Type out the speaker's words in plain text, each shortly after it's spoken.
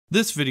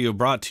This video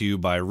brought to you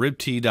by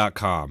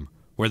ribtea.com,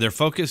 where their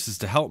focus is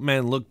to help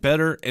men look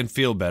better and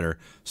feel better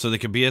so they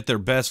can be at their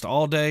best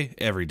all day,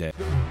 every day.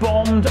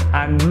 Bombed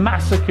and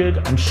massacred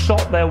and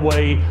shot their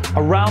way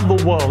around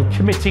the world,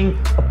 committing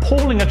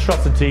appalling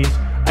atrocities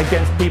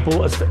against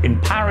people in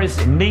Paris,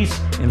 in Nice,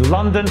 in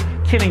London,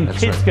 killing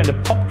kids, going to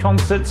pop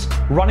concerts,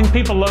 running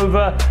people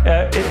over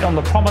on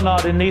the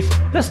promenade in Nice.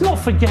 Let's not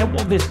forget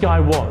what this guy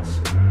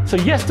was. So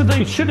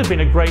yesterday should have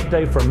been a great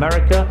day for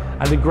America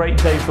and a great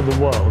day for the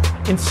world.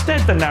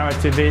 Instead, the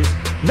narrative is,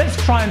 let's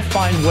try and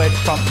find where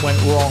Trump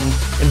went wrong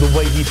in the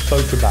way he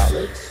spoke about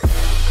it.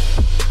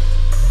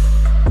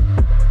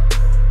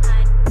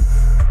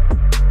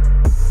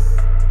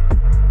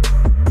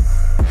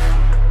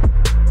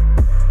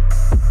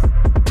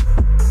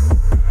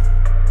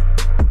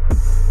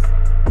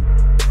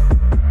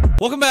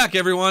 Welcome back,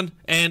 everyone,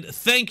 and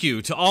thank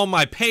you to all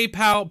my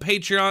PayPal,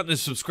 Patreon, and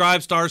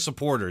Subscribe Star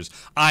supporters.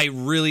 I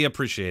really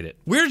appreciate it.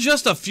 We're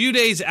just a few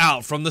days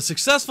out from the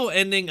successful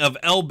ending of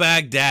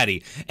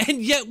Baghdadi,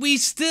 and yet we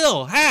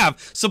still have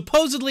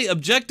supposedly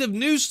objective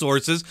news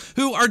sources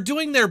who are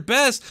doing their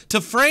best to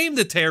frame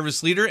the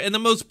terrorist leader in the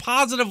most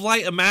positive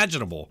light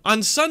imaginable.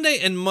 On Sunday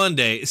and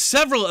Monday,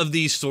 several of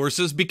these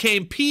sources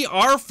became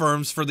PR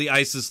firms for the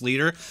ISIS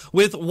leader,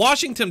 with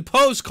Washington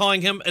Post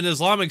calling him an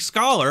Islamic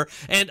scholar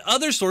and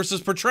other sources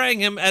portraying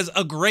him as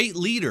a great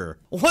leader.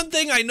 One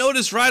thing I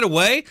noticed right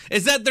away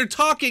is that they're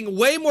talking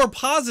way more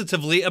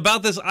positively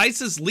about this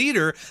ISIS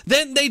leader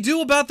than they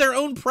do about their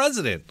own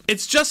president.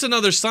 It's just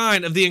another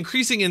sign of the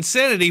increasing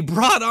insanity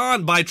brought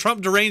on by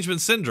Trump derangement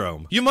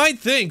syndrome. You might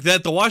think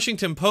that the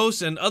Washington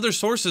Post and other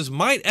sources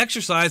might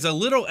exercise a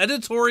little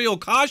editorial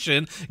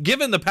caution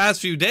given the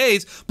past few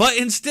days, but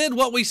instead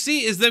what we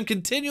see is them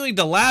continuing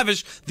to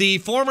lavish the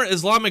former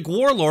Islamic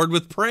warlord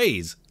with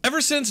praise. Ever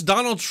since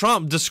Donald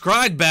Trump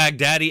described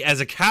Baghdadi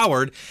as a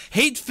coward,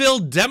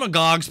 hate-filled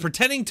demagogues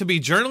pretending to be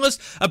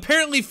journalists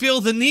apparently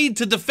feel the need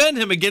to defend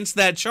him against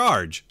that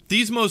charge.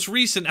 These most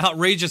recent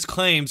outrageous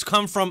claims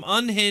come from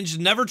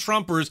unhinged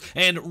never-Trumpers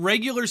and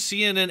regular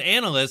CNN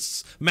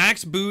analysts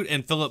Max Boot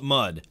and Philip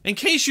Mudd. In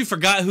case you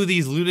forgot who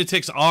these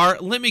lunatics are,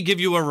 let me give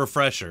you a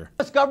refresher.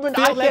 Government,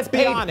 Phil, let's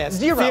be honest.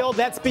 Zero. Phil,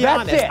 let's be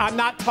That's honest. it. I'm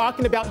not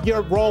talking about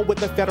your role with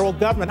the federal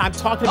government. I'm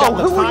talking about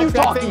the who are you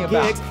contracts talking and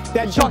about? gigs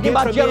that You talking get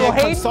about from General being a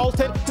Hayden?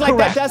 consultant. Like,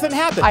 Correct. that doesn't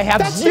happen. I have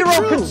That's the zero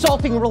truth.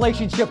 consulting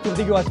relationship with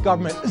the U.S.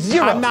 government.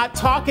 Zero. I'm not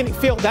talking,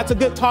 Phil, that's a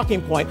good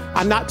talking point.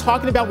 I'm not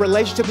talking about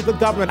relationship with the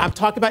government. I'm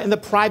talking about in the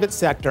private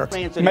sector.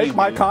 Make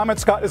my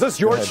comments, Scott. Is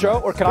this your show,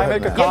 or can I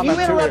make a comment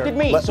you interrupted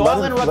me, so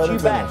I'll interrupt you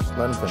back.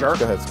 Let him finish. Jerk.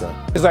 Go ahead,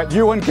 Scott. Is that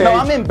you engaged? No,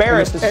 I'm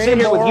embarrassed to sit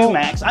here with you,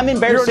 Max. I'm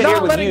embarrassed to sit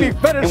here with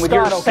you and with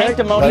your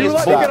sanctimonious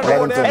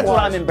bull. That's what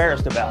I'm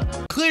embarrassed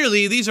about.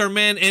 Clearly, these are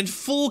men in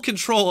full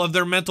control of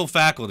their mental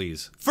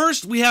faculties.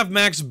 First, we have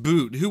Max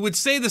Boot, who would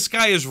say the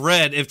sky is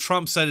red if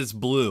Trump said it's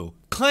blue.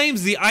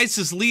 Claims the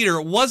ISIS leader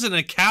wasn't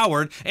a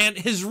coward, and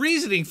his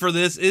reasoning for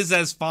this is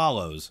as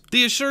follows.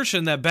 The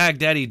assertion that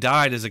Baghdadi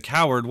died as a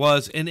coward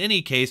was, in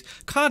any case,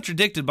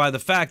 contradicted by the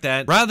fact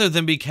that, rather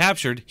than be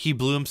captured, he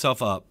blew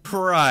himself up.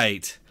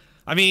 Right.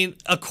 I mean,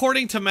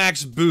 according to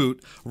Max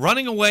Boot,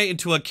 running away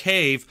into a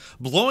cave,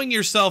 blowing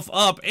yourself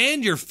up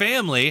and your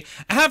family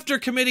after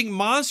committing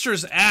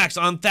monstrous acts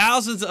on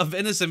thousands of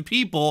innocent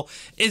people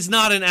is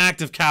not an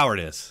act of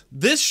cowardice.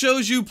 This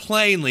shows you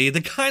plainly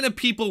the kind of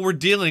people we're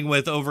dealing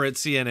with over at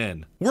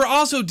CNN. We're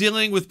also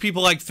dealing with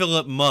people like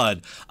Philip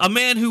Mudd, a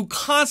man who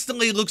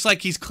constantly looks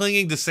like he's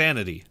clinging to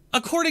sanity.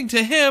 According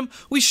to him,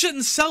 we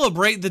shouldn't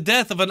celebrate the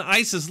death of an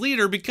ISIS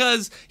leader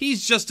because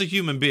he's just a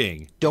human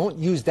being. Don't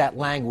use that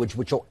language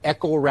which will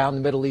echo around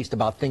the Middle East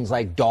about things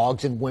like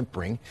dogs and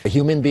whimpering. A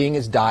human being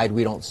has died,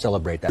 we don't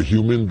celebrate that. A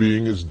human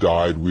being has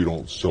died, we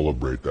don't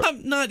celebrate that.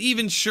 I'm not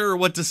even sure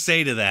what to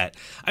say to that.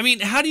 I mean,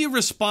 how do you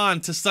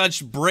respond to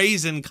such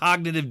brazen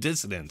cognitive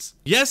dissonance?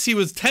 Yes, he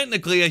was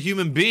technically a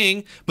human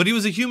being, but he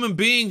was a human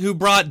being who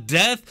brought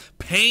death,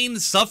 pain,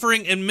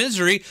 suffering, and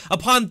misery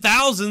upon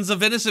thousands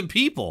of innocent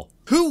people.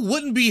 Who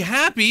wouldn't be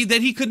happy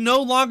that he could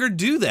no longer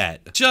do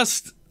that?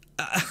 Just,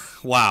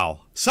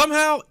 wow.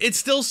 Somehow, it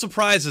still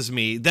surprises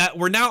me that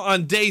we're now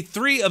on day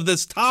 3 of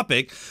this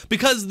topic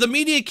because the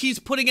media keeps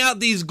putting out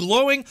these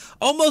glowing,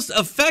 almost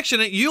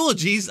affectionate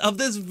eulogies of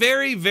this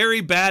very,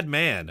 very bad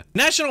man.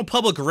 National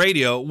Public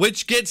Radio,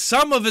 which gets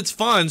some of its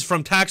funds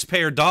from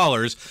taxpayer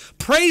dollars,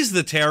 praised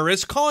the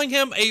terrorist, calling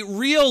him a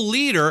real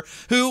leader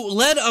who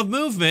led a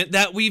movement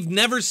that we've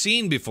never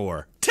seen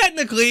before.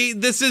 Technically,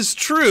 this is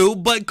true,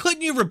 but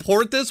couldn't you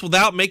report this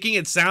without making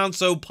it sound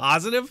so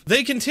positive?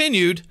 They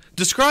continued,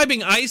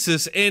 describing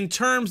ISIS in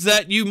terms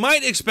that you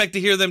might expect to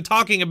hear them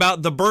talking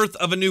about the birth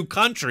of a new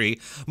country,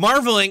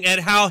 marveling at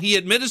how he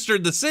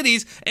administered the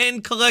cities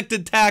and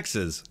collected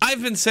taxes.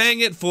 I've been saying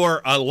it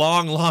for a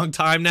long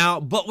time now,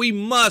 but we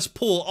must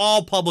pull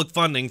all public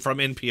funding from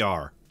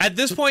NPR. At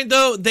this point,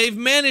 though, they've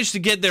managed to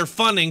get their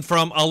funding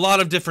from a lot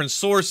of different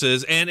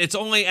sources, and it's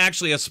only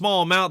actually a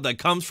small amount that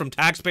comes from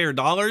taxpayer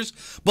dollars,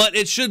 but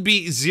it should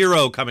be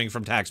zero coming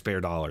from taxpayer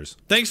dollars.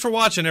 Thanks for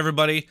watching,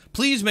 everybody.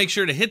 Please make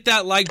sure to hit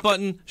that like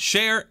button,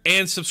 share,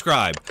 and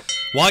subscribe.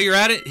 While you're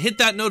at it, hit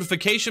that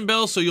notification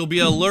bell so you'll be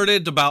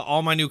alerted about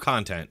all my new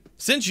content.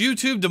 Since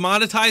YouTube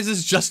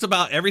demonetizes just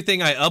about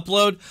everything I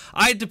upload,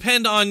 I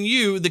depend on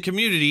you, the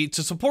community,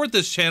 to support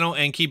this channel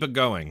and keep it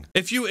going.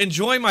 If you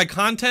enjoy my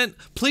content,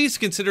 please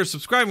consider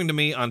subscribing to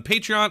me on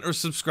Patreon or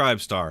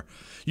Subscribestar.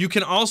 You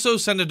can also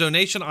send a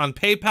donation on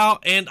PayPal,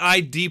 and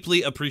I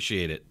deeply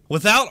appreciate it.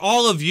 Without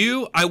all of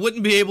you, I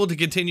wouldn't be able to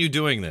continue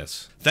doing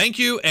this. Thank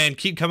you, and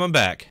keep coming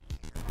back.